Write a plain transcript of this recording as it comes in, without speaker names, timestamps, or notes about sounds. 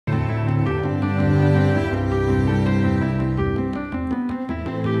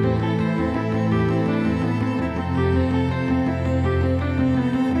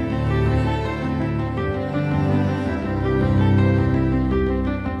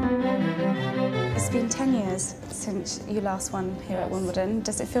10 years since you last won here at Wimbledon.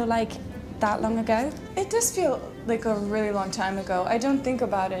 Does it feel like that long ago? It does feel like a really long time ago. I don't think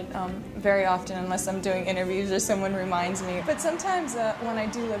about it very often unless I'm doing interviews or someone reminds me. But sometimes when I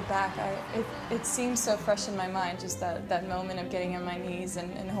do look back, it seems so fresh in my mind. Just that moment of getting on my knees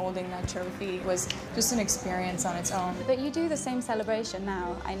and holding that trophy was just an experience on its own. But you do the same celebration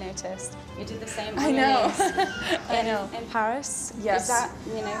now, I noticed. You did the same I know. I know. In Paris? Yes. Is that,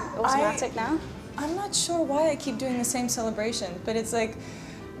 you know, automatic now? I'm not sure why I keep doing the same celebration, but it's like,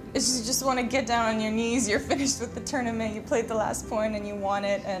 you just want to get down on your knees, you're finished with the tournament, you played the last point and you won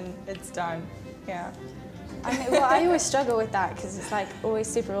it and it's done. Yeah. I mean, well, I always struggle with that because it's like always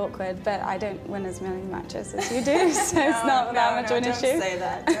super awkward, but I don't win as many matches as you do, so it's not that much of an issue. Don't say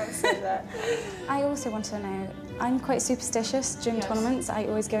that, don't say that. I also want to know, I'm quite superstitious during tournaments. I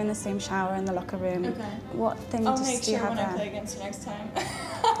always go in the same shower in the locker room. Okay. What thing do you have there? I'll make sure when I play against you next time.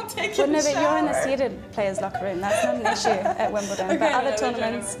 I'll take Well, no, but you're in the seated players' locker room. That's not an issue at Wimbledon. Okay, but other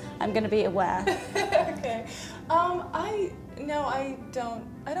tournaments, I'm going to be aware. Okay. I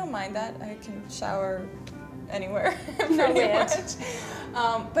don't mind that. I can shower anywhere. Not weird.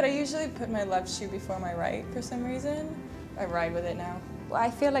 But I usually put my left shoe before my right for some reason. I ride with it now. Well, I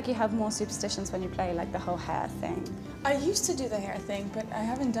feel like you have more superstitions when you play, like the whole hair thing. I used to do the hair thing, but I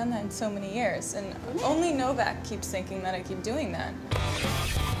haven't done that in so many years, and only Novak keeps thinking that I keep doing that.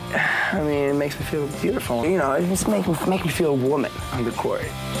 I mean, it makes me feel beautiful. You know, it just makes me feel a woman on the court.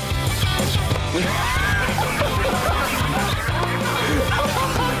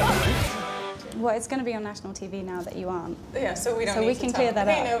 Well, it's going to be on national TV now that you aren't. Yeah, so we don't So need we to can tell clear that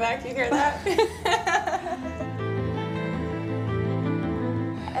up. Hey, Novak, you hear that?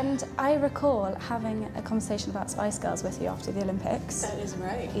 And I recall having a conversation about Spice Girls with you after the Olympics. That is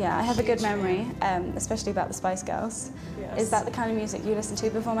right. Yeah, I have a good memory, especially about the Spice Girls. Yes. Is that the kind of music you listen to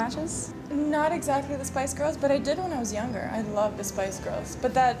before matches? Not exactly the Spice Girls, but I did when I was younger. I love the Spice Girls.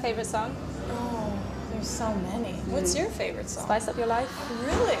 But that... Favorite song? Oh, there's so many. What's your favorite song? Spice Up Your Life?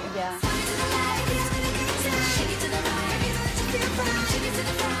 Really? Yeah.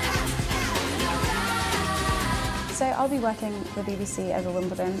 So I'll be working for the BBC over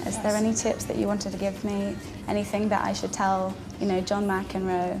Wimbledon. Is there any tips that you wanted to give me? Anything that I should tell, you know, John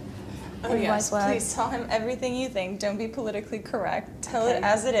McEnroe? Oh yes, please tell him everything you think. Don't be politically correct. Tell it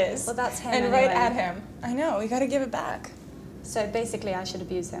as it is. Well, that's him and anyway. right at him. I know, we gotta give it back. So basically I should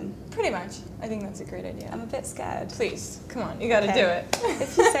abuse him? Pretty much. I think that's a great idea. I'm a bit scared. Please, come on, you gotta do it.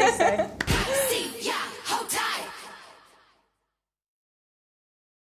 If you say so.